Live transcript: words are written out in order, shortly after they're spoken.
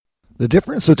The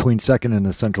difference between second in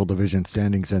the Central Division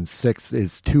standings and sixth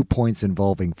is 2 points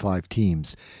involving 5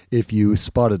 teams. If you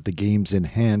spotted the games in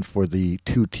hand for the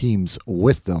 2 teams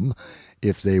with them,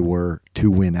 if they were to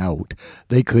win out,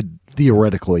 they could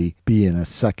theoretically be in a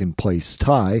second place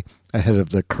tie ahead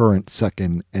of the current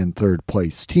second and third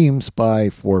place teams by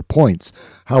 4 points.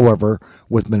 However,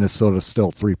 with Minnesota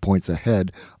still 3 points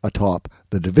ahead atop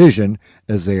the division,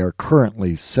 as they are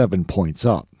currently 7 points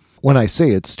up. When I say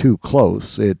it's too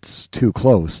close, it's too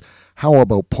close. How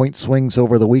about point swings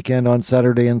over the weekend on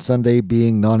Saturday and Sunday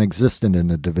being non-existent in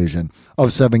the division?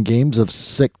 Of 7 games of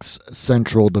 6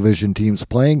 Central Division teams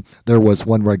playing, there was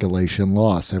 1 regulation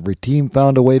loss. Every team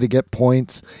found a way to get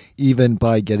points, even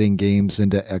by getting games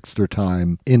into extra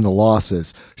time in the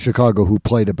losses. Chicago, who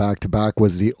played a back-to-back,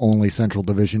 was the only Central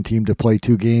Division team to play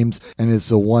 2 games and is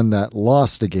the one that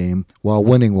lost a game while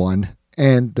winning one.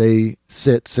 And they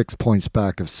sit 6 points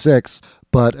back of 6,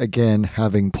 but again,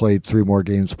 having played 3 more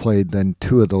games played than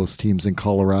 2 of those teams in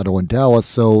Colorado and Dallas,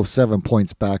 so 7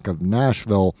 points back of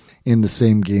Nashville in the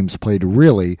same games played,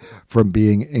 really, from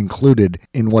being included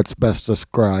in what's best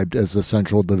described as the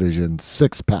Central Division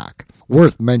six-pack.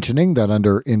 Worth mentioning that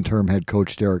under interim head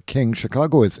coach Derek King,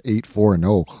 Chicago is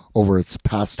 8-4-0 over its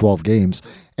past 12 games,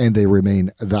 and they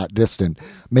remain that distant.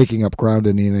 Making up ground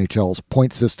in the NHL's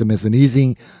point system isn't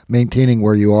easy. Maintaining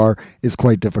where you are is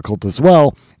quite difficult as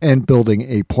well, and building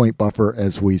a point buffer,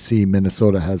 as we see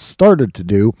Minnesota has started to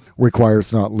do,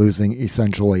 requires not losing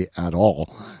essentially at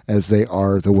all, as they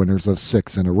are the winners of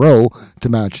 6 in a row to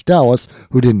match Dallas,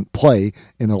 who didn't play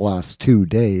in the last 2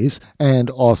 days, and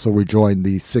also rejoined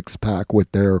the six-pack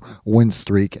with their win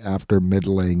streak after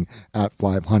middling at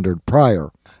 500 prior.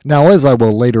 Now, as I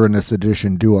will later in this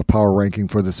edition do a power ranking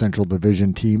for the Central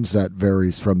Division teams that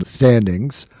varies from the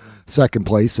standings, second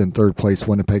place and third place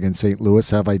Winnipeg and St. Louis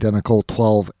have identical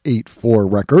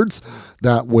 12-8-4 records,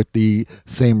 that with the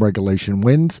same regulation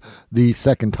wins. The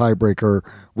second tiebreaker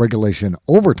regulation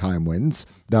overtime wins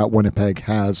that Winnipeg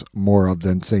has more of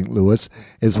than St. Louis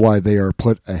is why they are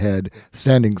put ahead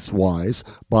standings-wise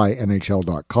by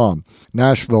NHL.com.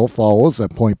 Nashville follows a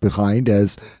point behind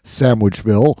as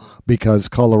Sandwichville, because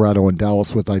Colorado and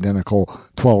Dallas with identical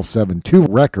 12-7-2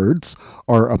 records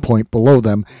are a point below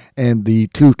them, and the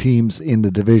 2 teams in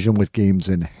the division with games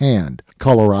in hand.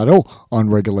 Colorado on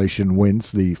regulation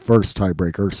wins the first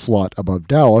tiebreaker slot above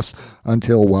Dallas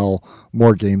until, well,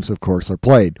 more games, of course, are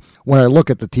played. When I look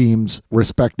at the teams'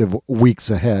 respective weeks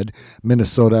ahead,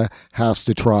 Minnesota has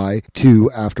to try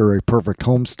to, after a perfect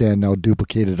homestand now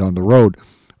duplicated on the road.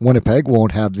 Winnipeg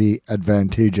won't have the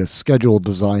advantageous schedule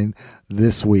design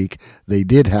this week they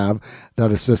did have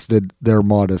that assisted their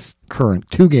modest current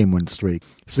 2-game win streak.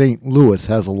 St. Louis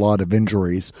has a lot of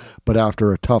injuries, but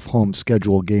after a tough home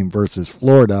schedule game versus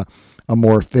Florida, a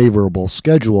more favorable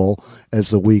schedule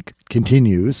as the week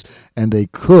continues, and they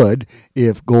could,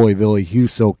 if goalie Ville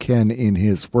Husso can, in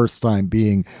his first time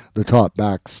being the top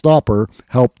back stopper,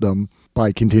 help them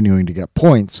by continuing to get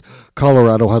points.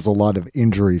 Colorado has a lot of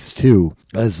injuries too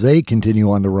as they continue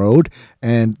on the road,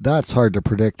 and that's hard to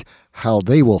predict how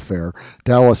they will fare.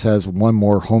 Dallas has 1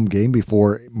 more home game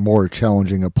before more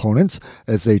challenging opponents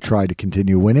as they try to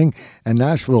continue winning, and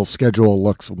Nashville's schedule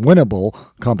looks winnable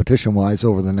competition-wise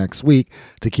over the next week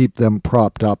to keep them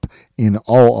propped up in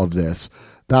all of this.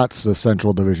 That's the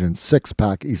Central Division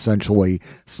six-pack essentially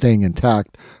staying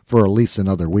intact for at least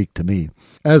another week to me.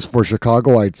 As for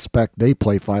Chicago, I expect they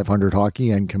play 500 hockey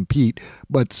and compete,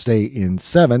 but stay in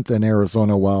 7th, and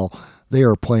Arizona, well, they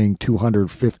are playing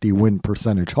 250 win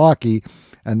percentage hockey,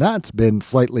 and that's been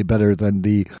slightly better than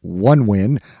the 1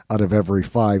 win out of every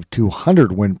 5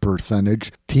 200 win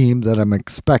percentage team that I'm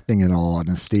expecting, in all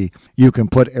honesty. You can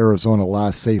put Arizona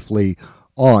last safely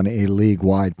on a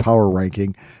league-wide power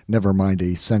ranking, never mind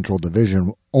a Central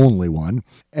Division only one.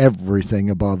 Everything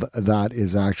above that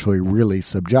is actually really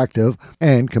subjective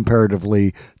and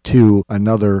comparatively to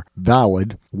another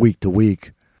valid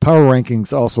week-to-week. Power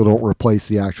rankings also don't replace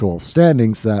the actual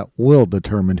standings that will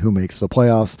determine who makes the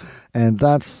playoffs, and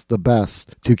that's the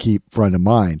best to keep front of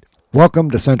mind.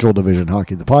 Welcome to Central Division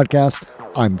Hockey, the podcast.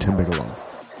 I'm Tim Bigelow.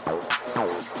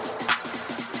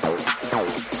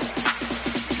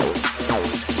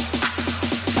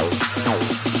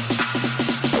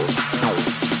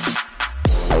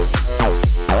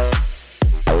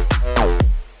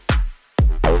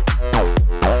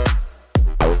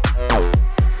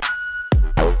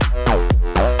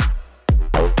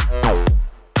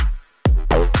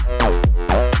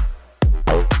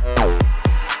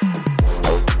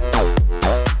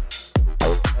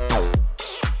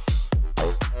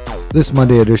 This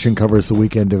Monday edition covers the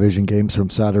weekend division games from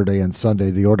Saturday and Sunday.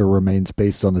 The order remains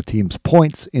based on the team's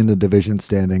points in the division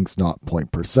standings, not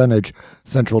point percentage.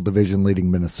 Central Division leading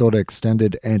Minnesota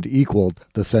extended and equaled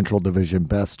the Central Division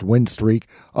best win streak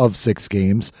of 6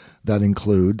 games. That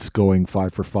includes going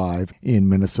 5 for 5 in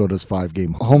Minnesota's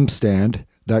 5-game homestand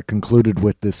that concluded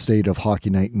with the State of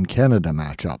Hockey Night in Canada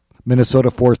matchup. Minnesota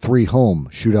 4-3 home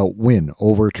shootout win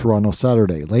over Toronto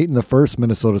Saturday. Late in the first,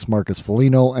 Minnesota's Marcus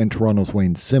Foligno and Toronto's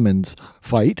Wayne Simmons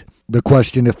fight. The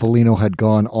question if Foligno had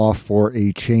gone off for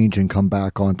a change and come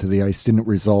back onto the ice didn't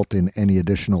result in any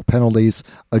additional penalties.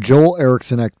 A Joel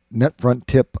Eriksson net front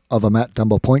tip of a Matt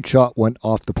Dumba point shot went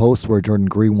off the post where Jordan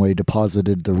Greenway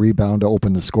deposited the rebound to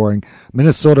open the scoring.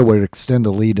 Minnesota would extend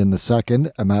the lead in the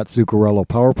second, a Matt Zuccarello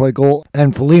power play goal,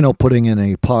 and Foligno putting in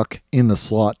a puck in the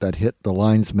slot that hit the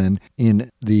linesman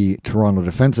in the Toronto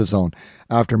defensive zone.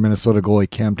 After Minnesota goalie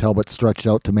Cam Talbot stretched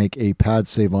out to make a pad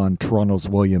save on Toronto's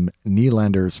William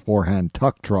Nylander's forehand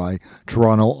tuck try,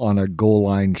 Toronto on a goal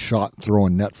line shot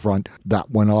throwing net front that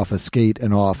went off a skate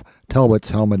and off Talbot's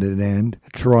helmeted end.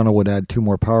 Toronto would add 2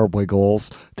 more power play goals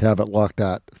to have it locked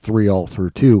at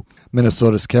 3-2.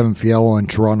 Minnesota's Kevin Fiala and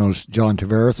Toronto's John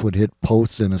Tavares would hit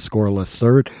posts in a scoreless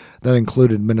third. That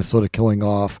included Minnesota killing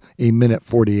off a minute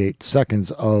 48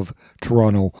 seconds of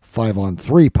Toronto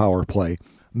 5-on-3 power play.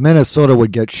 Minnesota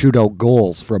would get shootout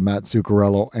goals from Matt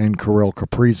Zuccarello and Kirill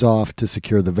Kaprizov to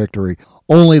secure the victory.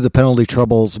 Only the penalty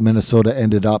troubles Minnesota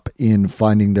ended up in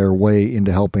finding their way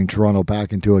into helping Toronto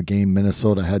back into a game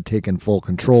Minnesota had taken full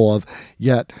control of,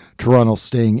 yet Toronto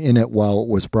staying in it while it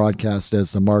was broadcast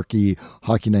as the marquee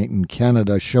Hockey Night in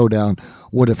Canada showdown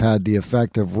would have had the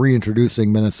effect of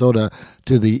reintroducing Minnesota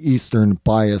to the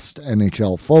Eastern-biased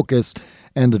NHL focus,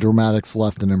 and the dramatics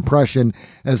left an impression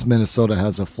as Minnesota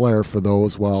has a flair for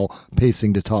those while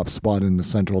pacing the top spot in the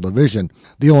Central Division.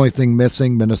 The only thing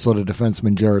missing, Minnesota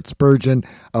defenseman Jared Spurgeon,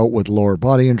 out with lower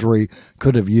body injury,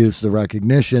 could have used the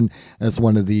recognition as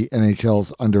one of the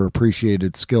NHL's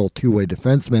underappreciated skilled two-way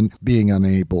defensemen being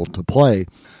unable to play.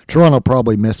 Toronto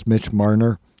probably missed Mitch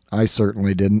Marner. I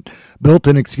certainly didn't.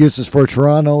 Built-in excuses for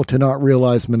Toronto to not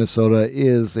realize Minnesota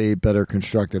is a better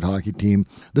constructed hockey team.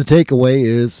 The takeaway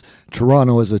is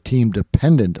Toronto is a team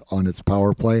dependent on its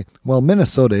power play, while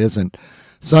Minnesota isn't.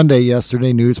 Sunday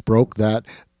yesterday, news broke that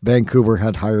Vancouver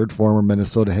had hired former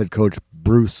Minnesota head coach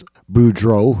Bruce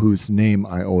Boudreau, whose name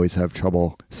I always have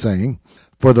trouble saying,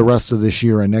 for the rest of this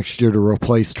year and next year to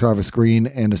replace Travis Green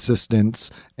and assistants,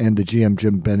 and the GM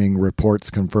Jim Benning reports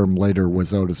confirmed later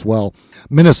was out as well.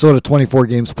 Minnesota 24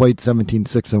 games played,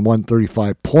 17-6-1,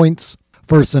 35 points.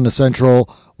 First in the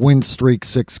Central, win streak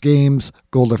 6 games,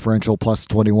 goal differential plus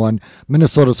 21.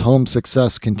 Minnesota's home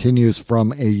success continues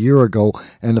from a year ago,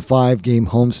 and the 5-game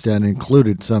homestand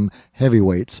included some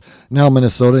heavyweights. Now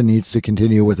Minnesota needs to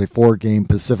continue with a 4-game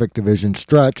Pacific Division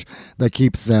stretch that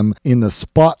keeps them in the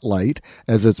spotlight,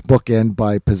 as it's bookend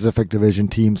by Pacific Division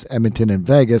teams Edmonton and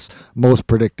Vegas, most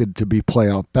predicted to be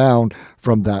playoff bound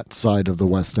from that side of the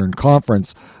Western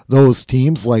Conference. Those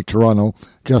teams, like Toronto,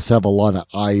 just have a lot of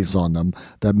eyes on them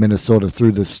that Minnesota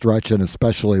through this stretch, and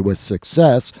especially with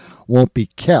success, won't be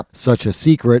kept such a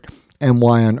secret. And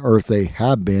why on earth they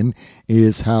have been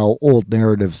is how old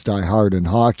narratives die hard in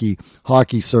hockey.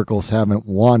 Hockey circles haven't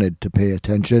wanted to pay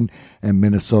attention, and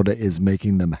Minnesota is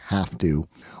making them have to.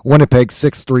 Winnipeg's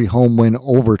 6-3 home win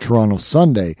over Toronto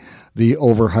Sunday. The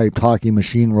overhyped hockey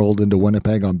machine rolled into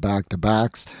Winnipeg on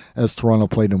back-to-backs as Toronto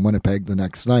played in Winnipeg the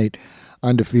next night.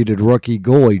 Undefeated rookie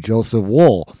goalie Joseph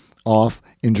Woll, off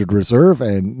injured reserve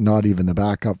and not even the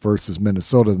backup versus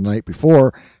Minnesota the night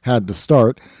before, had the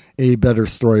start. A better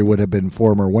story would have been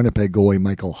former Winnipeg goalie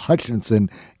Michael Hutchinson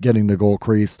getting the goal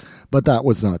crease, but that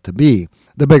was not to be.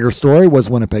 The bigger story was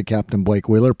Winnipeg captain Blake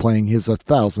Wheeler playing his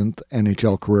 1,000th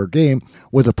NHL career game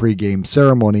with a pregame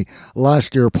ceremony.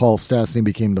 Last year, Paul Stastny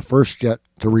became the first Jet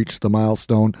to reach the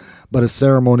milestone, but a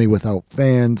ceremony without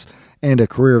fans and a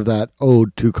career that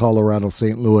owed to Colorado,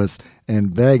 St. Louis,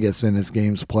 and Vegas in his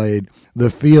games played, the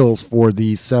feels for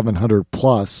the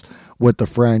 700-plus with the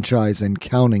franchise and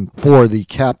counting for the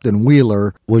Captain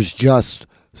Wheeler was just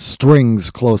strings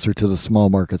closer to the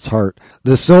small market's heart.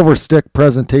 The Silver Stick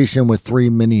presentation with 3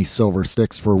 mini silver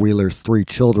sticks for Wheeler's 3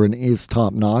 children is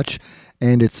top-notch,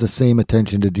 and it's the same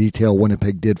attention to detail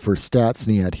Winnipeg did for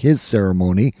Stastny at his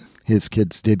ceremony. His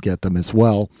kids did get them as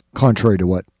well, contrary to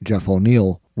what Jeff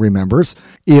O'Neill remembers.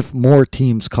 If more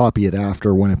teams copy it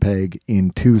after Winnipeg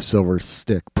in 2 silver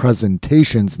stick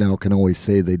presentations now can always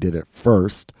say they did it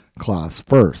first, class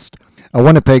first. A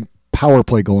Winnipeg power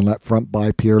play goal in that front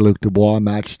by Pierre-Luc Dubois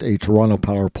matched a Toronto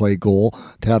power play goal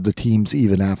to have the teams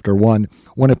even after one.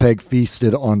 Winnipeg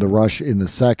feasted on the rush in the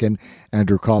second.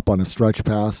 Andrew Kopp on a stretch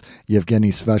pass, Yevgeny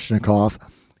Svechnikov,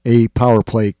 a power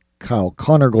play Kyle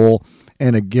Connor goal,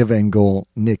 and a give-and goal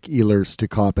Nick Ehlers to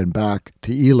Kopp and back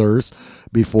to Ehlers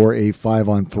before a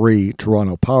 5-on-3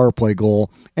 Toronto power play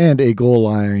goal and a goal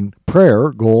line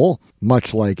prayer goal,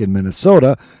 much like in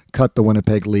Minnesota, cut the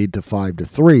Winnipeg lead to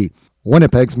 5-3.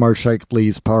 Winnipeg's Mark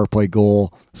Scheifele's power play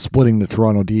goal splitting the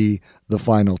Toronto D, the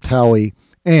final tally,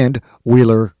 and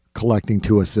Wheeler collecting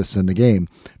 2 assists in the game.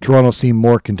 Toronto seemed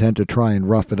more content to try and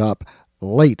rough it up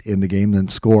late in the game than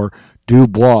score.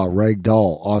 Dubois,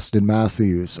 Ragdoll, Austin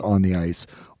Matthews on the ice.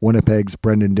 Winnipeg's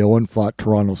Brendan Dillon fought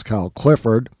Toronto's Kyle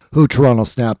Clifford, who Toronto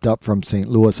snapped up from St.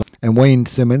 Louis, and Wayne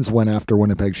Simmons went after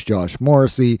Winnipeg's Josh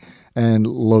Morrissey, and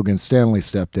Logan Stanley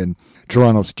stepped in.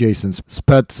 Toronto's Jason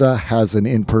Spezza has an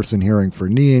in-person hearing for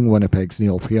kneeing. Winnipeg's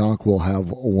Neil Pionk will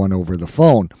have one over the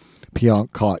phone.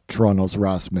 Pionk caught Toronto's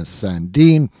Rasmus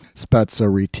Sandin.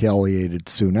 Spezza retaliated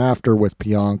soon after with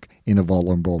Pionk in a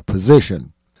vulnerable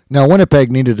position. Now, Winnipeg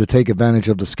needed to take advantage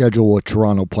of the schedule with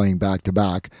Toronto playing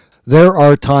back-to-back. There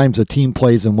are times a team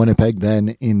plays in Winnipeg than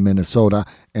in Minnesota,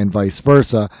 and vice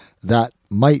versa. That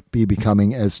might be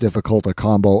becoming as difficult a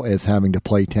combo as having to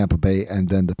play Tampa Bay and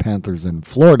then the Panthers in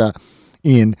Florida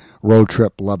in road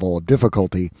trip level of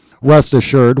difficulty. Rest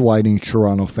assured, Whiting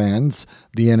Toronto fans,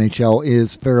 the NHL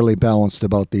is fairly balanced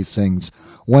about these things.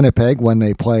 Winnipeg, when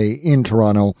they play in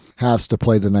Toronto, has to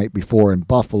play the night before in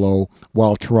Buffalo,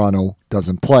 while Toronto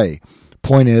doesn't play.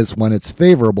 Point is, when it's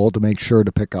favorable, to make sure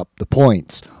to pick up the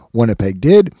points. Winnipeg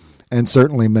did, and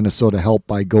certainly Minnesota helped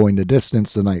by going the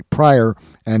distance the night prior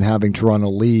and having Toronto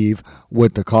leave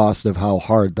with the cost of how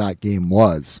hard that game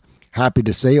was. Happy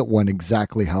to say it went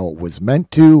exactly how it was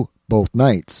meant to, both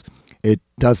nights. It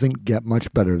doesn't get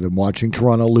much better than watching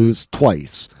Toronto lose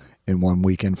twice in one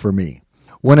weekend for me.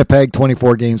 Winnipeg,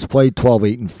 24 games played,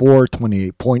 12-8-4,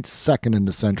 28 points, second in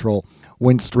the Central.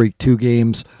 Win streak 2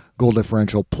 games, goal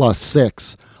differential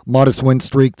 +6. Modest win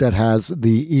streak that has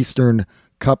the Eastern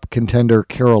Cup contender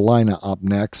Carolina up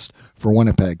next for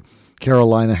Winnipeg.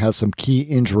 Carolina has some key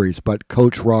injuries, but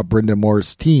Coach Rob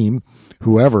Brindamore's team,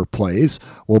 whoever plays,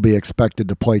 will be expected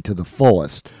to play to the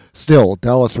fullest. Still,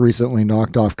 Dallas recently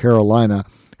knocked off Carolina,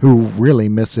 who really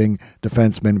missing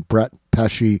defensemen Brett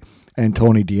Pesce and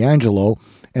Tony DeAngelo.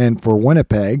 And for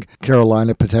Winnipeg,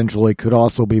 Carolina potentially could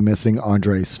also be missing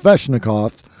Andrei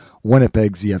Svechnikov,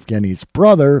 Winnipeg's Yevgeny's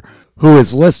brother, who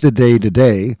is listed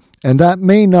day-to-day, and that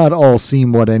may not all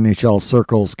seem what NHL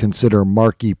circles consider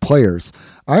marquee players.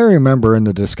 I remember in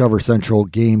the Discover Central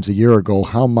games a year ago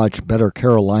how much better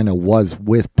Carolina was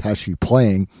with Pesce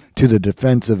playing to the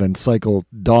defensive and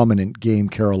cycle-dominant game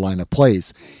Carolina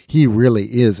plays. He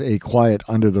really is a quiet,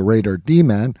 under-the-radar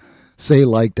D-man, say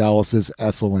like Dallas's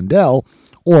Esa Lindell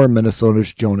or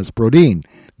Minnesota's Jonas Brodin.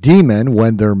 D-men,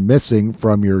 when they're missing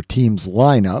from your team's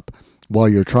lineup, while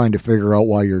you're trying to figure out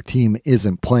why your team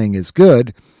isn't playing as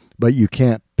good, but you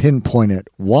can't pinpoint it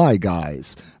why,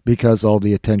 guys, because all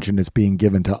the attention is being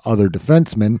given to other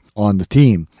defensemen on the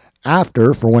team.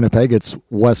 After, for Winnipeg, it's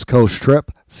West Coast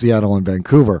trip, Seattle and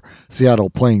Vancouver. Seattle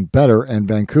playing better, and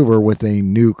Vancouver with a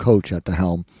new coach at the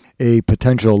helm. A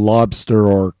potential lobster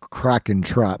or kraken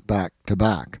trap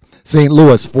back-to-back. St.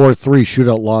 Louis 4-3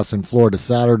 shootout loss in Florida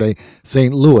Saturday.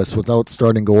 St. Louis without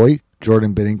starting goalie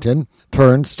Jordan Binnington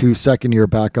turns to second-year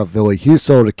backup Ville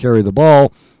Husso to carry the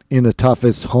ball in the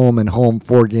toughest home-and-home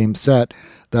 4-game set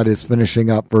that is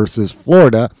finishing up versus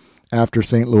Florida after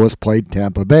St. Louis played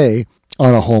Tampa Bay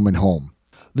on a home-and-home.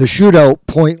 The shootout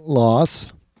point loss,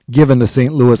 given the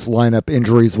St. Louis lineup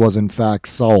injuries, was in fact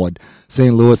solid.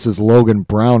 St. Louis's Logan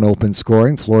Brown opens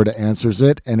scoring. Florida answers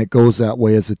it, and it goes that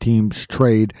way as the teams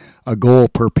trade a goal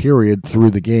per period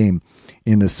through the game.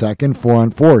 In the second,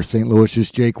 4-on-4, St. Louis's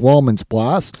Jake Wallman's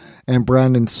blast and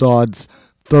Brandon Saad's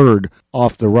third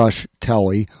off the rush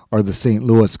tally are the St.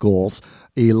 Louis goals.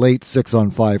 A late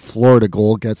 6-on-5 Florida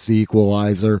goal gets the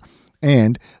equalizer,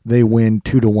 and they win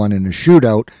 2-1 in a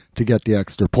shootout to get the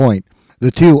extra point.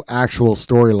 The two actual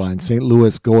storylines, St.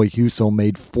 Louis goalie Husso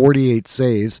made 48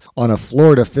 saves on a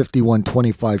Florida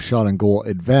 51-25 shot on goal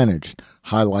advantage,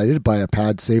 highlighted by a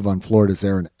pad save on Florida's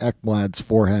Aaron Ekblad's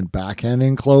forehand backhand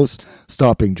in close,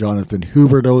 stopping Jonathan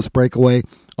Huberdeau's breakaway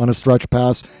on a stretch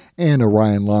pass and a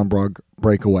Ryan Lomberg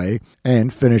breakaway,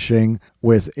 and finishing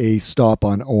with a stop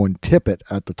on Owen Tippett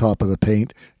at the top of the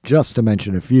paint, just to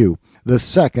mention a few. The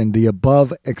second, the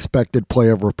above expected play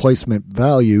of replacement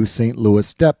value St.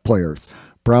 Louis depth players.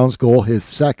 Brown's goal, his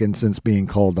second since being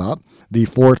called up. The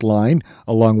fourth line,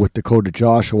 along with Dakota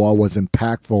Joshua, was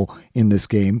impactful in this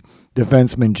game.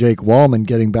 Defenseman Jake Wallman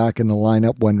getting back in the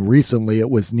lineup when recently it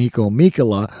was Nico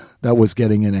Mikkola that was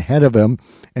getting in ahead of him,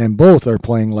 and both are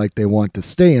playing like they want to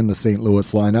stay in the St.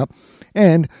 Louis lineup.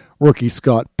 And rookie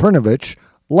Scott Pernovich,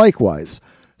 likewise.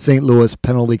 St. Louis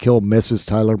penalty kill misses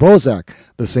Tyler Bozak.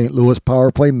 The St. Louis power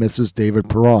play misses David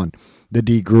Perron. The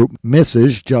D group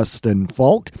misses Justin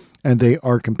Falk, and they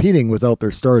are competing without their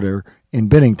starter in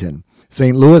Binnington.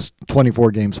 St. Louis,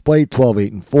 24 games played,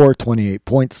 12-8-4, 28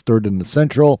 points, third in the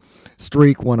Central.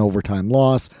 Streak, 1 overtime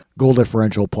loss, goal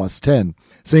differential +10.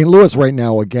 St. Louis right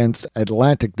now against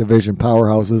Atlantic Division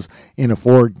powerhouses in a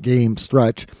 4-game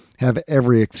stretch have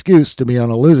every excuse to be on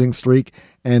a losing streak,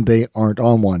 and they aren't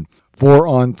on one.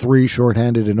 4-on-3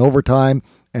 shorthanded in overtime,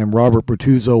 and Robert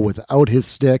Bortuzzo without his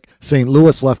stick. St.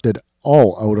 Louis left it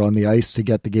all out on the ice to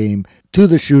get the game to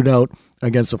the shootout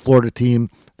against a Florida team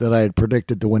that I had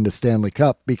predicted to win the Stanley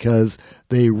Cup because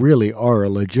they really are a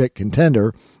legit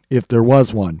contender if there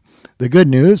was one. The good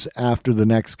news, after the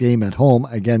next game at home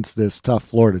against this tough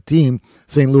Florida team,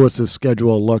 St. Louis's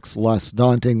schedule looks less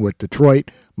daunting with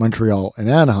Detroit, Montreal, and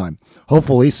Anaheim.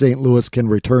 Hopefully, St. Louis can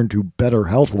return to better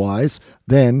health-wise.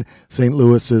 Then, St.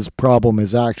 Louis's problem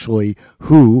is actually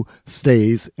who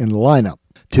stays in the lineup.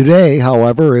 Today,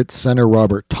 however, it's center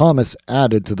Robert Thomas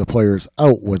added to the players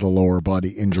out with a lower body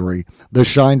injury. The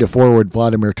shine to forward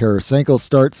Vladimir Tarasenko's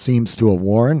start seems to have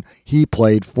worn. He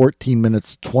played 14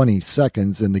 minutes 20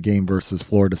 seconds in the game versus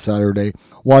Florida Saturday.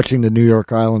 Watching the New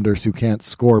York Islanders, who can't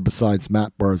score besides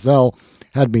Matt Barzal,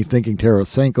 had me thinking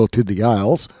Tarasenko to the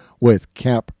Isles with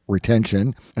cap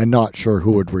retention, and not sure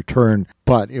who would return,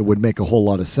 but it would make a whole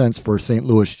lot of sense for St.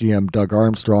 Louis GM Doug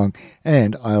Armstrong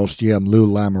and Isles GM Lou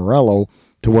Lamoriello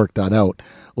to work that out.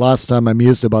 Last time I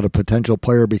mused about a potential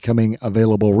player becoming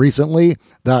available recently,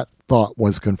 that thought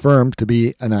was confirmed to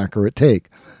be an accurate take.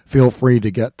 Feel free to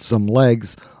get some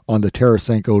legs on the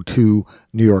Tarasenko to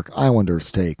New York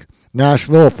Islanders take.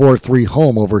 Nashville, a 4-3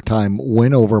 home overtime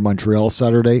win over Montreal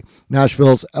Saturday.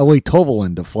 Nashville's Eeli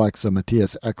Tolvanen deflects a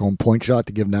Matthias Ekholm point shot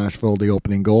to give Nashville the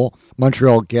opening goal.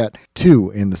 Montreal get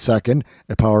 2 in the second,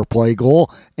 a power play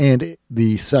goal, and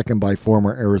the second by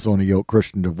former Arizona Yoke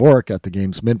Christian Dvorak at the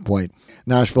game's midpoint.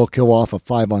 Nashville kill off a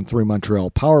 5-on-3 Montreal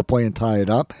power play and tie it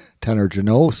up. Tanner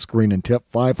Jeannot screen and tip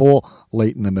 5-hole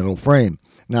late in the middle frame.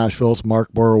 Nashville's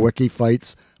Mark Borowiecki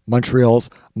fights Montreal's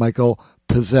Michael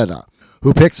Pezzetta,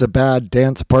 who picks a bad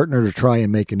dance partner to try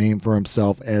and make a name for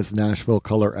himself as Nashville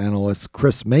color analyst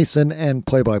Chris Mason and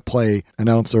play-by-play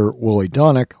announcer Willie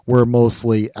Donick were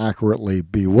mostly accurately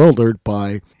bewildered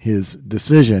by his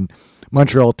decision.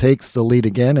 Montreal takes the lead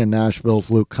again, and Nashville's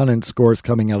Luke Cunnin scores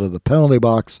coming out of the penalty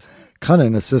box.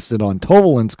 Cunnin assisted on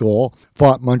Tovolin's goal,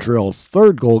 fought Montreal's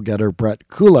third goal-getter Brett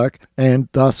Kulak, and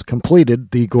thus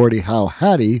completed the Gordie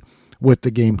Howe-Hattie with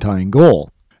the game-tying goal.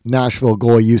 Nashville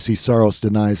goalie Jussi Saros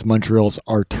denies Montreal's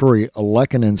Arturi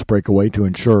Lekkkonen's breakaway to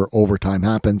ensure overtime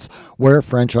happens, where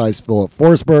franchise Philip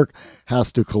Forsberg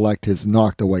has to collect his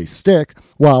knocked-away stick,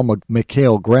 while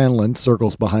Mikael Granlund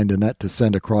circles behind the net to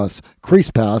send a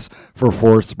cross-crease pass for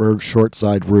Forsberg's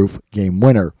short-side roof game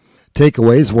winner.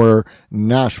 Takeaways were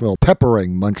Nashville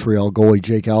peppering Montreal goalie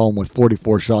Jake Allen with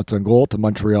 44 shots on goal to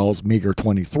Montreal's meager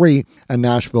 23, and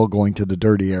Nashville going to the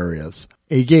dirty areas.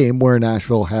 A game where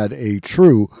Nashville had a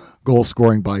true goal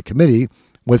scoring by committee,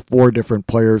 with 4 different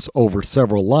players over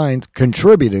several lines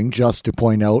contributing, just to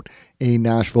point out a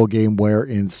Nashville game where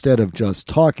instead of just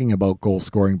talking about goal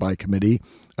scoring by committee,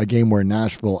 a game where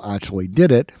Nashville actually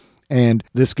did it. And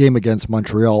this game against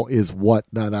Montreal is what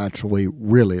that actually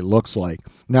really looks like.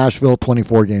 Nashville,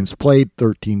 24 games played,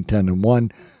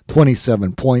 13-10-1,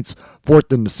 27 points,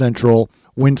 4th in the Central,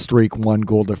 win streak 1,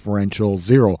 goal differential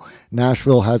 0.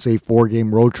 Nashville has a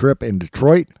 4-game road trip in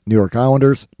Detroit, New York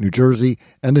Islanders, New Jersey,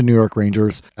 and the New York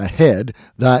Rangers ahead.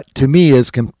 That, to me,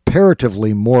 is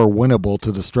comparatively more winnable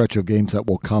to the stretch of games that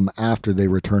will come after they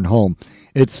return home.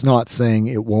 It's not saying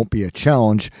it won't be a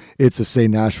challenge. It's to say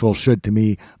Nashville should, to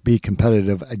me, be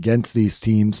competitive against these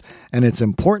teams. And it's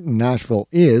important Nashville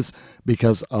is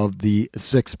because of the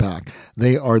six-pack.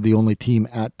 They are the only team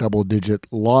at double-digit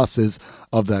losses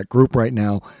of that group right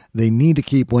now. They need to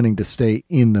keep winning to stay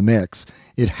in the mix.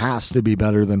 It has to be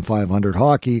better than .500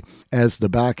 hockey, as the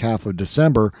back half of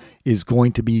December is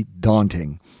going to be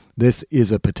daunting. This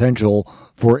is a potential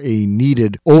for a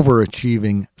needed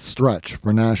overachieving stretch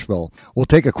for Nashville. We'll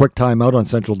take a quick time out on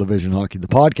Central Division Hockey, the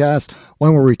podcast.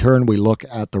 When we return, we look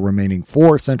at the remaining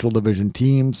 4 Central Division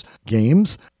teams'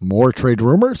 games, more trade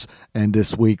rumors, and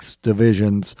this week's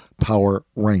division's power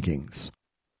rankings.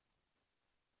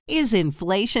 Is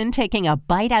inflation taking a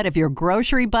bite out of your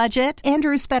grocery budget?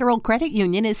 Andrews Federal Credit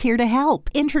Union is here to help.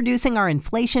 Introducing our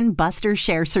Inflation Buster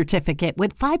Share Certificate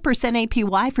with 5%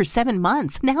 APY for 7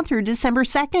 months, now through December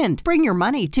 2nd. Bring your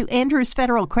money to Andrews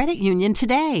Federal Credit Union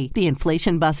today. The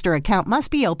Inflation Buster account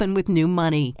must be open with new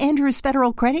money. Andrews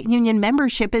Federal Credit Union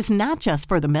membership is not just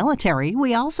for the military.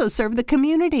 We also serve the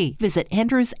community. Visit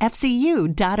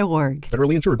andrewsfcu.org.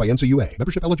 Federally insured by NCUA.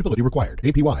 Membership eligibility required.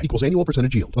 APY equals annual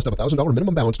percentage yield. Must have $1,000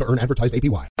 minimum balance to earn advertised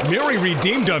APY. Mary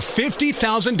redeemed a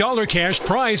 $50,000 cash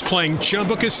prize playing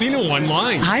Chumba Casino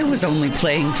online. I was only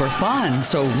playing for fun,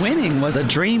 so winning was a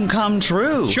dream come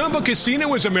true. Chumba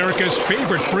Casino is America's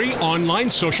favorite free online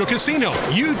social casino.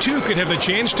 You too could have the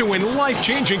chance to win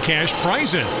life-changing cash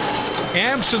prizes.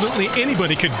 Absolutely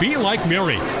anybody could be like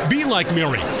Mary. Be like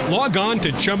Mary. Log on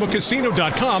to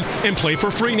ChumbaCasino.com and play for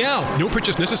free now. No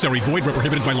purchase necessary. Void where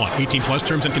prohibited by law. 18 plus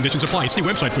terms and conditions apply. See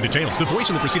website for details. The voice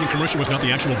in the preceding commercial was not the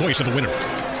actual voice of the winner.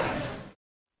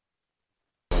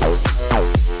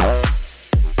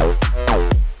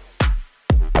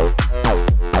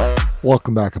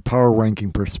 Welcome back. A power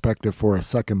ranking perspective for a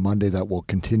second Monday that will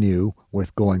continue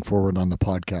with going forward on the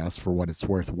podcast for what it's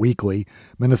worth weekly.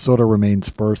 Minnesota remains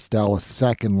first. Dallas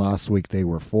second. Last week they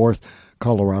were fourth.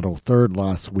 Colorado third.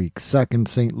 Last week second.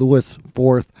 St. Louis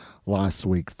fourth. Last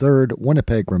week third.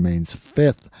 Winnipeg remains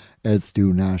fifth, as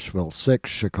do Nashville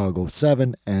sixth, Chicago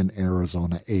seven, and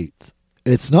Arizona eighth.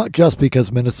 It's not just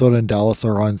because Minnesota and Dallas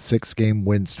are on 6-game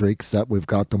win streaks that we've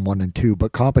got them 1-2,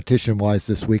 but competition-wise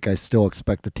this week, I still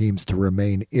expect the teams to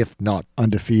remain, if not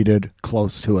undefeated,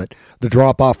 close to it. The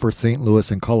drop-off for St. Louis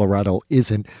and Colorado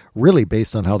isn't really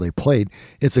based on how they played.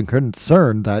 It's a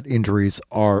concern that injuries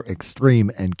are extreme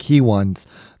and key ones.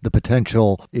 The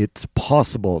potential, it's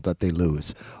possible that they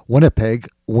lose. Winnipeg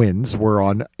wins were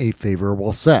on a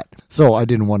favorable set, so I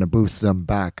didn't want to boost them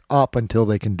back up until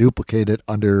they can duplicate it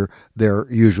under their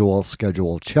usual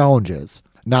scheduled challenges.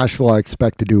 Nashville I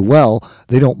expect to do well.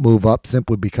 They don't move up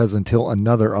simply because until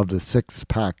another of the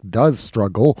six-pack does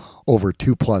struggle over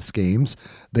 2+ games,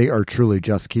 they are truly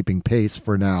just keeping pace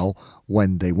for now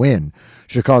when they win.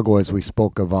 Chicago, as we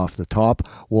spoke of off the top,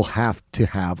 will have to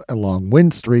have a long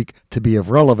win streak to be of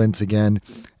relevance again,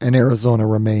 and Arizona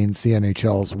remains the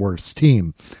NHL's worst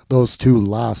team. Those two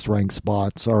last-ranked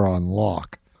spots are on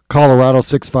lock. Colorado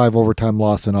 6-5 overtime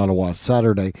loss in Ottawa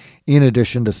Saturday. In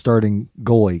addition to starting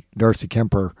goalie Darcy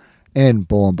Kemper and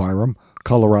Bowen Byram,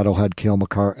 Colorado had Cale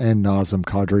Makar and Nazem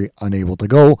Kadri unable to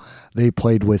go. They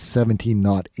played with 17,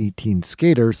 not 18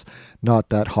 skaters. Not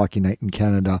that Hockey Night in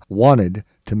Canada wanted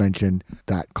to mention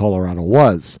that Colorado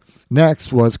was.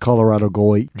 Next was Colorado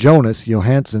goalie Jonas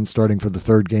Johansson starting for the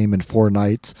third game in 4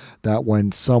 nights. That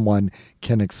when someone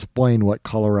can explain what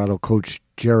Colorado coach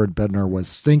Jared Bednar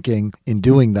was thinking in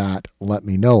doing that, let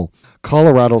me know.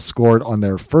 Colorado scored on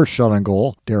their first shot on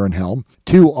goal, Darren Helm,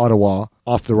 2 Ottawa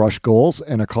off-the-rush goals,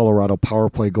 and a Colorado power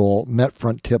play goal, net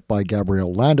front tip by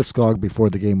Gabriel Landeskog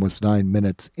before the game was 9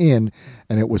 minutes in,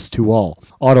 and it was 2-2.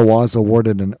 Ottawa is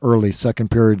awarded an early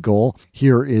second-period goal.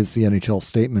 Here is the NHL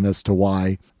statement as to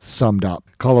why, summed up.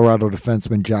 Colorado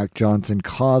defenseman Jack Johnson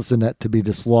caused the net to be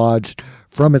dislodged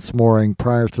from its mooring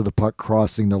prior to the puck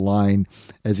crossing the line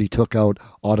as he took out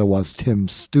Ottawa's Tim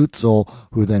Stützle,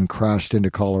 who then crashed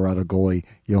into Colorado goalie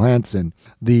Johansson.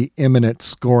 The imminent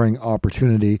scoring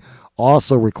opportunity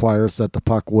also requires that the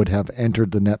puck would have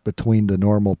entered the net between the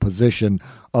normal position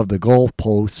of the goal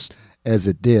posts as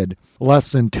it did.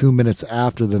 Less than 2 minutes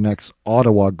after the next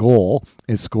Ottawa goal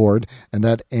is scored, and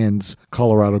that ends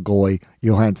Colorado goalie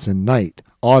Johansson night.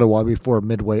 Ottawa, before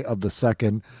midway of the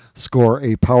second, score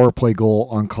a power play goal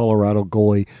on Colorado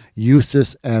goalie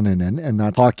Justus Annunen, and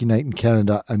that's Hockey Night in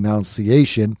Canada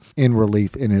annunciation in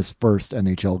relief in his first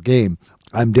NHL game.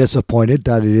 I'm disappointed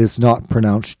that it is not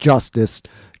pronounced justice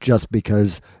just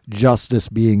because justice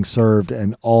being served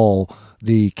and all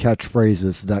the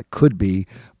catchphrases that could be,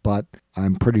 but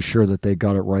I'm pretty sure that they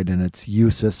got it right and it's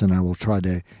Justus, and I will try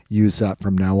to use that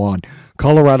from now on.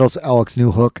 Colorado's Alex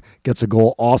Newhook gets a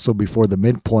goal also before the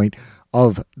midpoint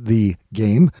of the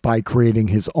game by creating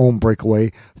his own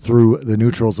breakaway through the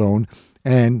neutral zone,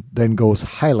 and then goes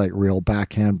highlight reel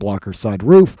backhand blocker side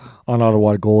roof on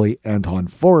Ottawa goalie Anton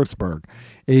Forsberg.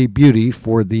 A beauty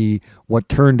for the what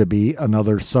turned to be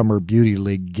another Summer Beauty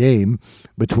League game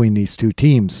between these two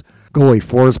teams. Goalie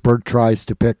Forsberg tries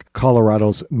to pick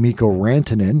Colorado's Mikko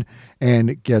Rantanen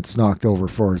and gets knocked over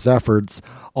for his efforts.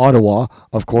 Ottawa,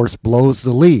 of course, blows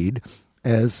the lead,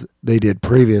 as they did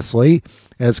previously,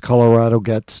 as Colorado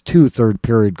gets 2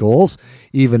 third-period goals,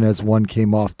 even as one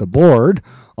came off the board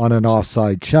on an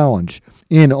offside challenge.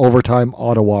 In overtime,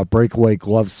 Ottawa breakaway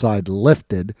glove side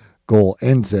lifted. Goal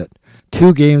ends it.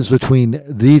 2 games between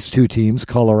these two teams,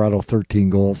 Colorado 13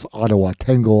 goals, Ottawa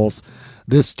 10 goals.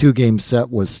 This 2-game set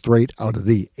was straight out of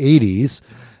the 80s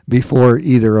before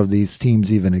either of these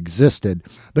teams even existed.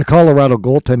 The Colorado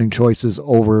goaltending choices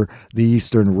over the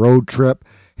Eastern road trip,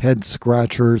 head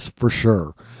scratchers for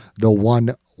sure. The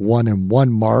 1-1-1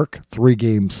 mark,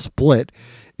 3-game split,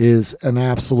 is an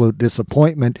absolute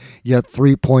disappointment, yet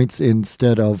 3 points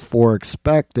instead of 4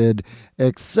 expected,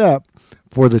 except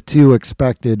for the 2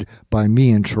 expected by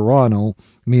me in Toronto,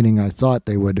 meaning I thought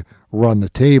they would run the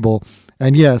table.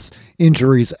 And yes,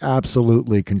 injuries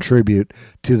absolutely contribute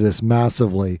to this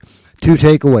massively. 2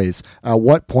 takeaways. At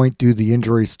what point do the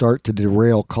injuries start to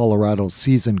derail Colorado's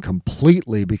season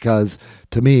completely? Because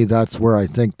to me, that's where I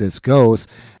think this goes.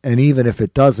 And even if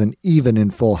it doesn't, even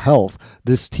in full health,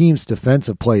 this team's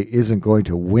defensive play isn't going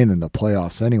to win in the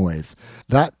playoffs anyways.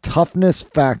 That toughness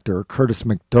factor, Curtis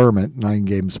McDermott, 9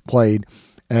 games played,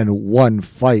 and 1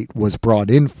 fight was brought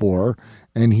in for,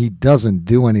 and he doesn't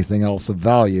do anything else of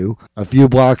value. A few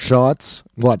block shots,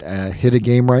 hit a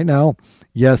game right now?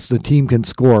 Yes, the team can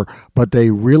score, but they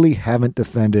really haven't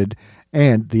defended,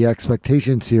 and the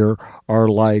expectations here are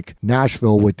like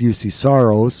Nashville with UC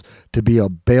Saros to be a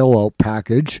bailout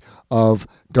package of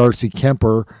Darcy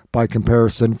Kemper by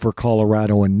comparison for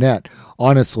Colorado and net.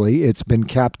 Honestly, it's been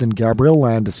Captain Gabriel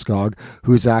Landeskog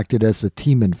who's acted as a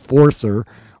team enforcer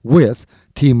with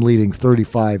team leading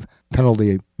 35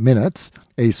 penalty minutes,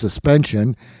 a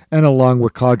suspension, and along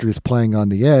with Kadri's playing on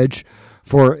the edge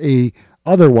for a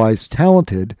otherwise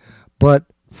talented but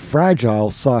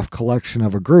fragile soft collection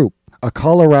of a group. A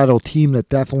Colorado team that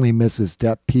definitely misses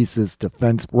depth pieces,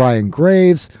 defense Ryan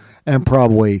Graves, and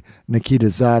probably Nikita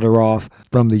Zadorov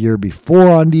from the year before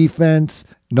on defense,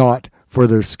 not for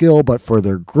their skill but for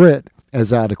their grit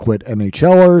as adequate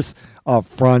NHLers. Up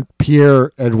front,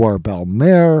 Pierre-Edouard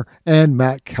Bellemare and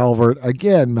Matt Calvert,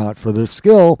 again, not for their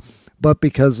skill, but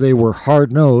because they were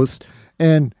hard-nosed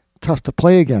and tough to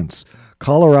play against.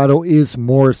 Colorado is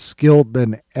more skilled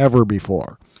than ever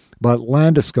before, but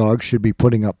Landeskog should be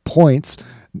putting up points,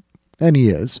 and he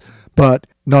is, but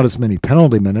not as many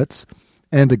penalty minutes,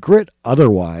 and the grit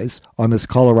otherwise on this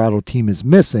Colorado team is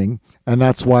missing, and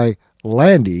that's why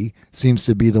Landy seems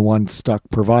to be the one stuck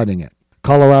providing it.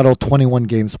 Colorado, 21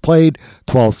 games played,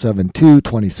 12-7-2,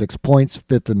 26 points,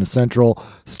 5th in the Central,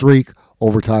 streak,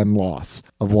 overtime loss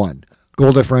of 1.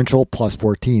 Goal differential, plus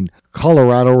 14.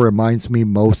 Colorado reminds me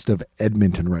most of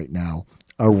Edmonton right now.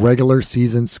 A regular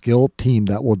season skilled team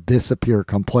that will disappear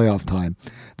come playoff time.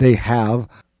 They have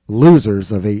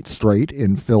losers of 8 straight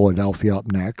in Philadelphia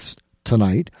up next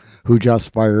tonight, who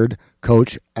just fired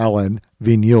coach Alain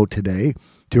Vigneault today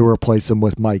to replace him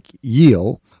with Mike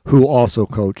Yeo, who also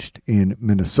coached in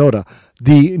Minnesota.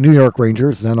 The New York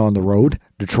Rangers then on the road,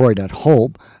 Detroit at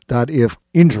home, that if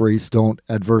injuries don't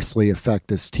adversely affect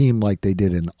this team like they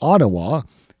did in Ottawa,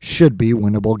 should be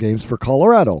winnable games for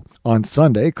Colorado. On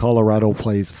Sunday, Colorado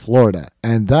plays Florida,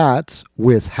 and that's,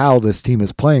 with how this team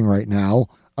is playing right now,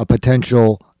 a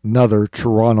potential another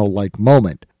Toronto-like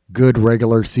moment. Good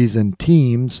regular season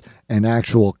teams and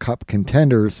actual cup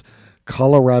contenders,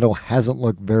 Colorado hasn't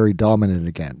looked very dominant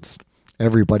against.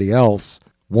 Everybody else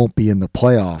won't be in the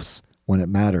playoffs when it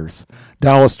matters.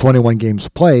 Dallas, 21 games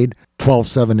played,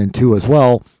 12-7-2 as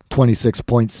well,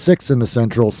 26.6 in the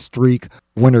Central, streak,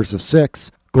 winners of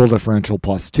 6, goal differential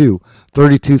plus 2.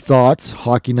 32 Thoughts,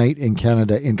 Hockey Night in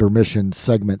Canada intermission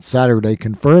segment Saturday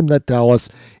confirmed that Dallas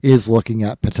is looking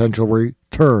at potential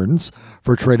returns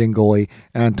for trading goalie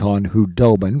Anton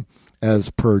Khudobin,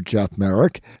 as per Jeff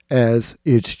Merrick, as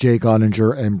it's Jake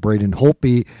Ottinger and Braden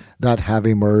Holtby that have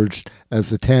emerged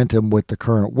as a tandem with the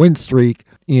current win streak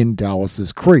in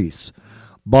Dallas's crease.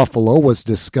 Buffalo was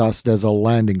discussed as a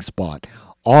landing spot.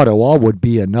 Ottawa would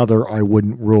be another I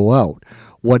wouldn't rule out.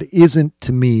 What isn't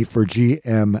to me for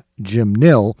GM Jim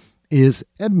Nill is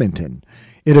Edmonton.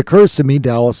 It occurs to me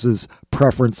Dallas's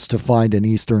preference to find an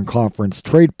Eastern Conference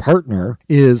trade partner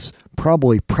is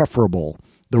probably preferable.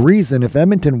 The reason, if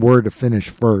Edmonton were to finish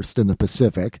first in the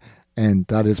Pacific, and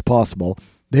that is possible,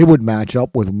 they would match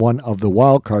up with one of the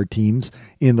wildcard teams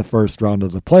in the first round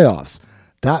of the playoffs.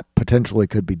 That potentially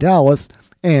could be Dallas,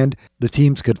 and the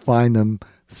teams could find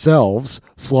themselves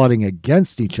slotting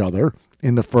against each other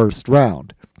in the first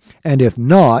round. And if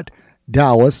not,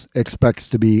 Dallas expects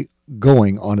to be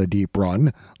going on a deep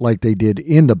run like they did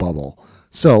in the bubble,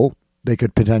 so they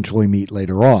could potentially meet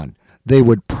later on. They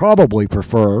would probably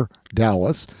prefer,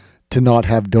 Dallas, to not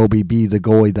have Dobie be the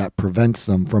goalie that prevents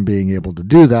them from being able to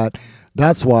do that.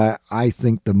 That's why I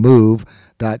think the move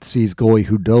that sees goalie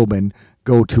Khudobin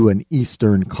go to an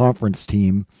Eastern Conference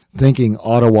team, thinking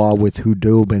Ottawa with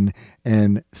Hudobin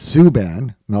and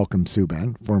Subban, Malcolm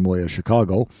Subban, formerly of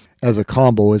Chicago, as a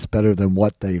combo is better than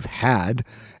what they've had.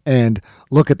 And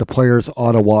look at the players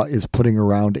Ottawa is putting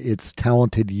around its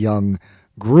talented young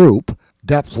group,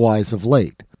 depth-wise of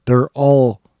late. They're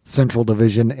all Central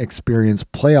Division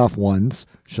experienced playoff ones,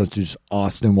 such as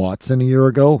Austin Watson a year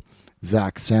ago,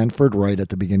 Zach Sanford right at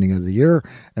the beginning of the year,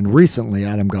 and recently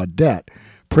Adam Gaudette.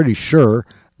 Pretty sure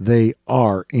they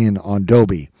are in on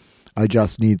Dobie. I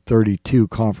just need 32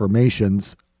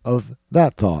 confirmations of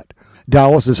that thought.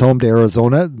 Dallas is home to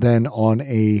Arizona, then on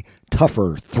a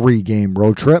tougher 3-game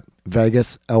road trip,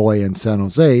 Vegas, LA, and San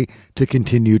Jose, to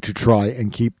continue to try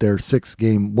and keep their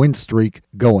 6-game win streak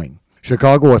going.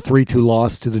 Chicago, a 3-2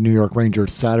 loss to the New York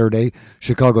Rangers Saturday.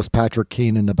 Chicago's Patrick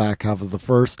Kane in the back half of the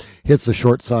first hits the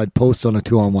short side post on a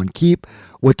 2-on-1 keep.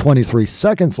 With 23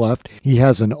 seconds left, he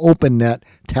has an open net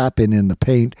tap-in the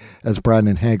paint as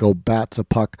Brandon Hagel bats a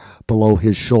puck below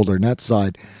his shoulder net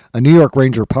side. A New York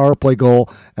Ranger power play goal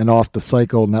and off the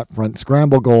cycle net front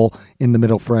scramble goal in the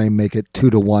middle frame make it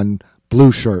 2-1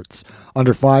 Blue Shirts.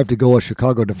 Under 5 to go, a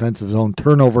Chicago defensive zone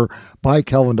turnover by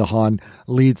Kelvin DeHaan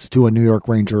leads to a New York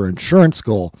Ranger insurance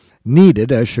goal. Needed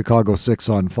as Chicago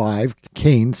 6-on-5.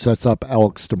 Kane sets up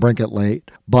Alex DeBrincat late,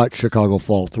 but Chicago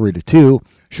fall 3-2.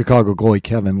 Chicago goalie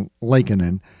Kevin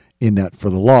Lankinen in net for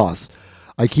the loss.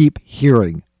 I keep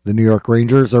hearing the New York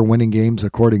Rangers are winning games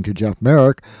according to Jeff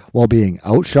Marek while being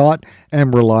outshot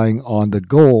and relying on the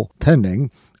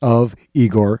goaltending of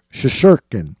Igor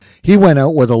Shesterkin. He went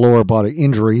out with a lower body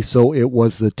injury, so it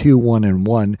was the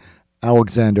 2-1-1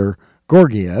 Alexander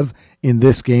Georgiev in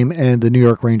this game, and the New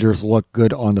York Rangers looked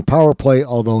good on the power play,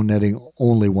 although netting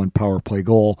only 1 power play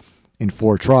goal in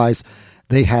 4 tries.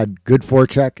 They had good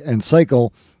forecheck and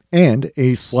cycle and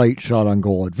a slight shot on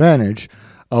goal advantage,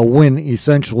 a win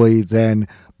essentially then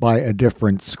by a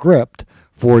different script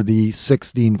for the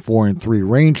 16-4-3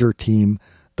 Ranger team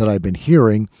that I've been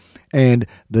hearing. And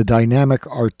the dynamic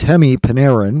Artemi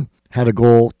Panarin had a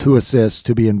goal, 2 assists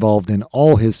to be involved in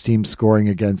all his team scoring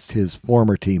against his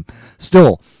former team.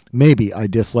 Still, maybe I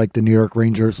dislike the New York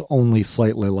Rangers only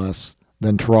slightly less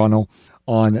than Toronto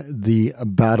on the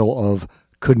battle of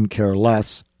couldn't care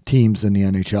less teams in the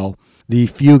NHL. The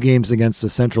few games against the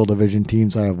Central Division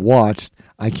teams I have watched,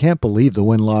 I can't believe the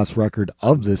win-loss record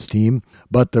of this team,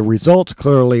 but the results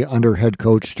clearly under head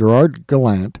coach Gerard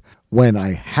Gallant, when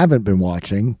I haven't been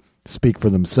watching, speak for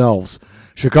themselves.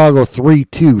 Chicago 3-2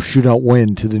 shootout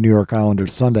win to the New York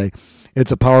Islanders Sunday.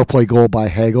 It's a power play goal by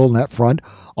Hagel, net front,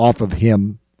 off of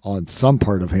him, on some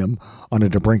part of him, on a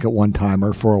DeBrincat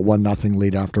one-timer for a 1-0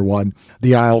 lead after 1.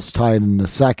 The Isles tied in the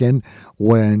second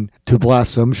when, to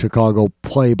bless him, Chicago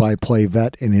play-by-play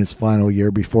vet in his final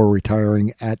year before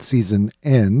retiring at season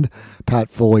end, Pat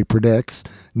Foley predicts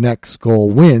next goal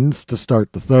wins to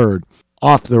start the third.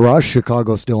 Off the rush,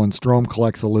 Chicago's Dylan Strome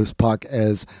collects a loose puck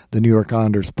as the New York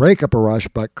Islanders break up a rush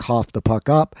but cough the puck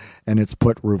up, and it's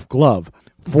put roof glove.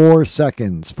 4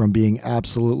 seconds from being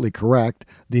absolutely correct,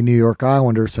 the New York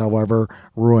Islanders, however,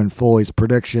 ruined Foley's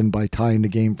prediction by tying the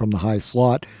game from the high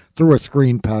slot through a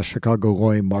screen past Chicago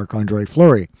goalie Marc-Andre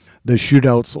Fleury. The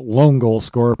shootout's lone goal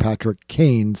scorer, Patrick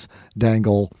Kane's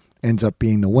dangle, ends up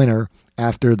being the winner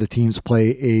after the teams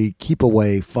play a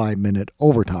keep-away 5-minute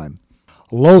overtime.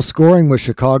 Low scoring with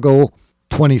Chicago,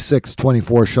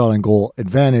 26-24 shot on goal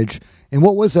advantage in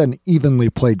what was an evenly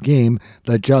played game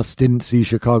that just didn't see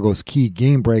Chicago's key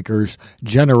game breakers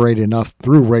generate enough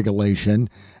through regulation,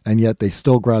 and yet they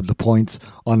still grabbed the points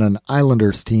on an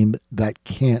Islanders team that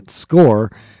can't score.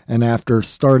 And after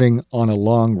starting on a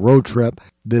long road trip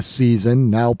this season,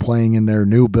 now playing in their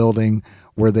new building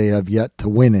where they have yet to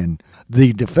win in,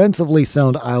 the defensively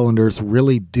sound Islanders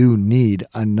really do need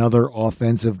another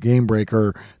offensive game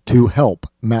breaker to help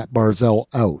Matt Barzal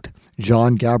out.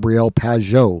 Jean-Gabriel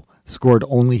Pageau scored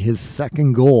only his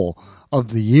 2nd goal of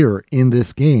the year in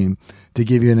this game, to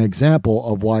give you an example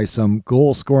of why some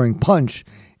goal-scoring punch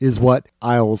is what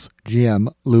Isles GM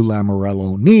Lou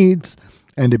Lamoriello needs.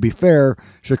 And to be fair,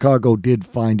 Chicago did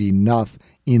find enough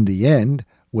in the end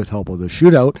with help of the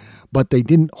shootout, but they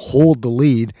didn't hold the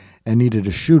lead and needed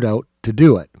a shootout to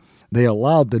do it. They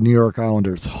allowed the New York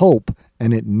Islanders hope,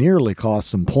 and it nearly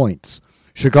cost them points.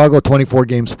 Chicago 24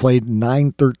 games played,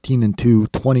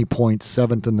 9-13-2, 20 points,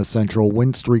 7th in the Central,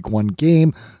 win streak 1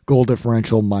 game, goal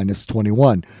differential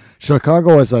 -21.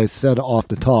 Chicago, as I said off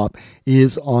the top,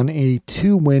 is on a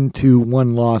 2-win to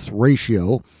 1-loss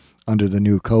ratio under the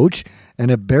new coach,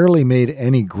 and have barely made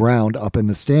any ground up in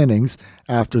the standings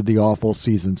after the awful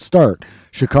season start.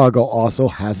 Chicago also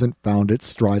hasn't found its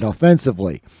stride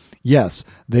offensively. Yes,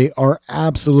 they are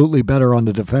absolutely better on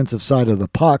the defensive side of the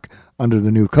puck under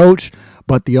the new coach,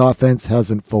 but the offense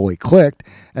hasn't fully clicked,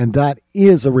 and that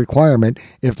is a requirement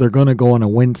if they're going to go on a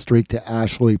win streak to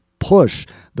actually push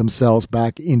themselves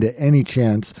back into any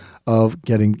chance of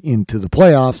getting into the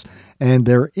playoffs. And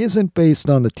there isn't, based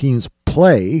on the team's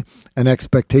play, an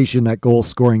expectation that goal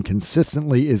scoring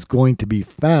consistently is going to be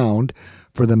found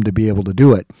for them to be able to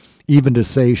do it. Even to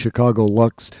say Chicago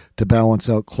looks to balance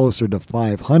out closer to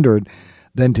 500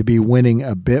 than to be winning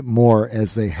a bit more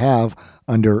as they have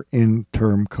under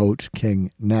interim coach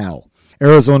King now.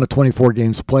 Arizona 24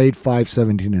 games played,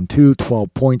 5-17-2,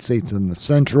 12 points, 8th in the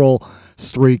Central,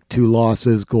 streak, 2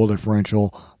 losses, goal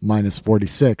differential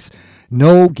 -46.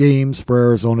 No games for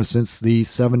Arizona since the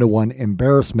 7-1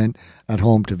 embarrassment at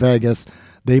home to Vegas.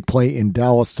 They play in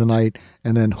Dallas tonight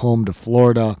and then home to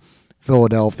Florida,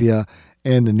 Philadelphia,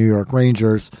 and the New York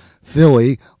Rangers.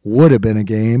 Philly would have been a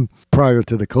game prior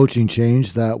to the coaching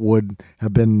change that would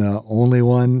have been the only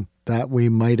one that we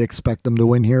might expect them to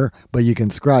win here. But you can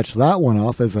scratch that one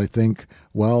off, as I think,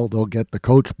 well, they'll get the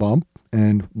coach bump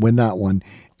and win that one.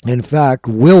 In fact,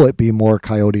 will it be more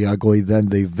coyote ugly than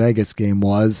the Vegas game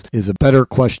was is a better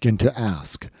question to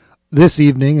ask. This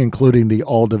evening, including the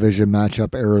all-division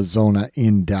matchup, Arizona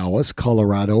in Dallas,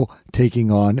 Colorado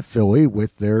taking on Philly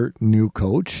with their new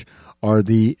coach, are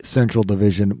the Central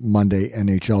Division Monday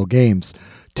NHL games.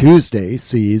 Tuesday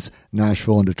sees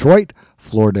Nashville and Detroit,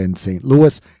 Florida and St.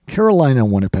 Louis, Carolina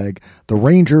and Winnipeg, the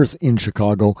Rangers in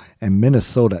Chicago, and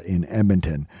Minnesota in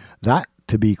Edmonton. That,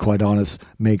 to be quite honest,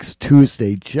 makes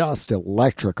Tuesday just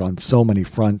electric on so many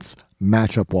fronts,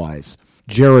 matchup-wise.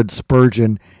 Jared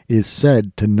Spurgeon is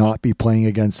said to not be playing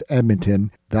against Edmonton.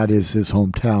 That is his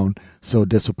hometown, so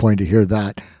disappointed to hear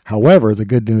that. However, the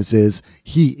good news is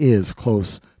he is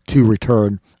close to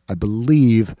return, I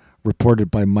believe, reported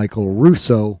by Michael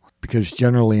Russo, because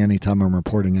generally anytime I'm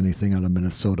reporting anything out of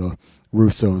Minnesota,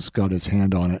 Russo's got his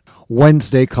hand on it.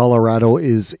 Wednesday, Colorado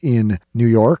is in New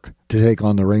York to take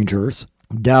on the Rangers.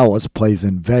 Dallas plays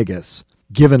in Vegas.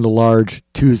 Given the large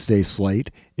Tuesday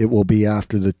slate, it will be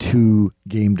after the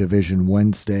 2-game division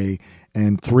Wednesday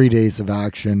and 3 days of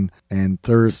action, and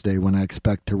Thursday when I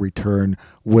expect to return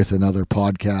with another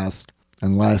podcast,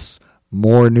 unless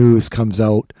more news comes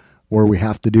out where we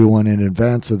have to do one in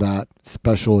advance of that,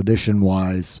 special edition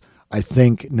wise. I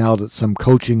think now that some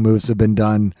coaching moves have been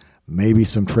done, maybe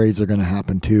some trades are going to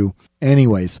happen too.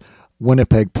 Anyways,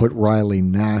 Winnipeg put Riley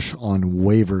Nash on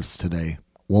waivers today.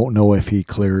 Won't know if he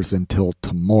clears until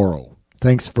tomorrow.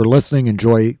 Thanks for listening.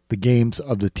 Enjoy the games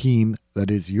of the team that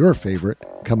is your favorite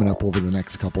coming up over the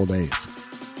next couple of days.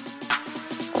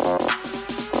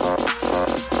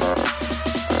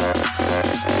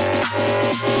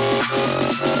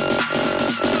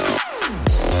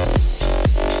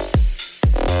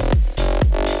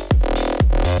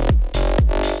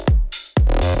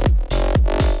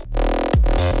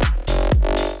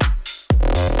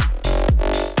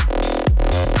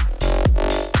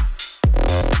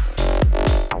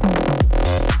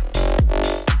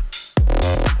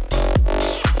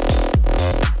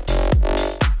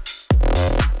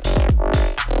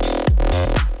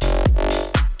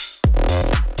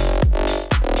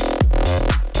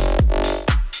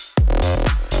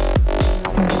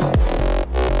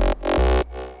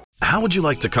 How would you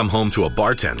like to come home to a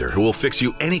bartender who will fix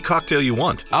you any cocktail you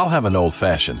want? I'll have an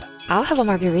old-fashioned. I'll have a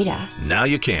margarita. Now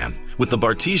you can with the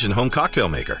Bartesian Home Cocktail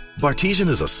Maker. Bartesian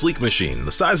is a sleek machine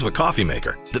the size of a coffee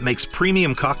maker that makes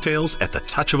premium cocktails at the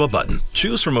touch of a button.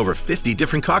 Choose from over 50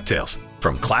 different cocktails,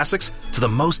 from classics to the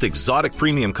most exotic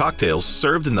premium cocktails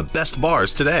served in the best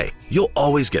bars today. You'll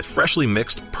always get freshly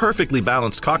mixed, perfectly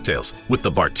balanced cocktails with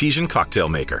the Bartesian Cocktail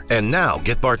Maker. And now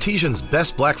get Bartesian's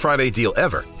best Black Friday deal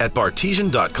ever at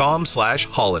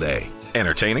bartesian.com/holiday.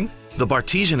 Entertaining? The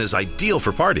Bartesian is ideal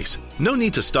for parties. No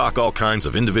need to stock all kinds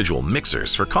of individual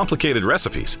mixers for complicated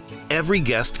recipes. Every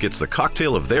guest gets the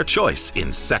cocktail of their choice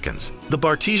in seconds. The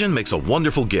Bartesian makes a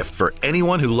wonderful gift for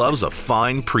anyone who loves a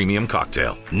fine premium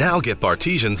cocktail. Now get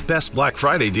Bartesian's best Black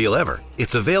Friday deal ever.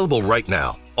 It's available right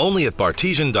now, only at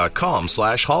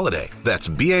bartesian.com/holiday. That's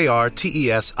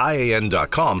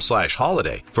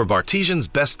BARTESIAN.com/holiday for Bartesian's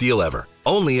best deal ever.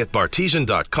 Only at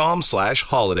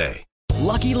bartesian.com/holiday.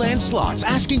 Lucky Land Slots,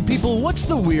 asking people, what's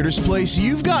the weirdest place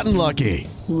you've gotten lucky?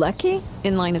 Lucky?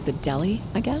 In line at the deli,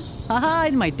 I guess? Aha,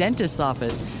 in my dentist's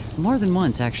office. More than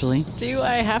once, actually. Do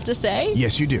I have to say?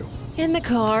 Yes, you do. In the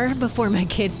car before my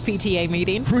kids' PTA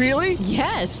meeting. Really?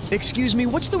 Yes. Excuse me,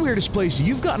 what's the weirdest place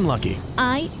you've gotten lucky?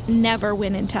 I never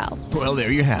win and tell. Well,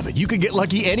 there you have it. You can get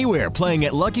lucky anywhere, playing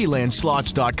at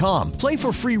LuckyLandSlots.com. Play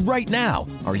for free right now.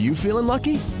 Are you feeling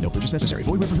lucky? No purchase necessary.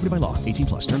 Void where prohibited by law.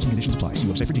 18+. Terms and conditions apply. See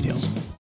website for details.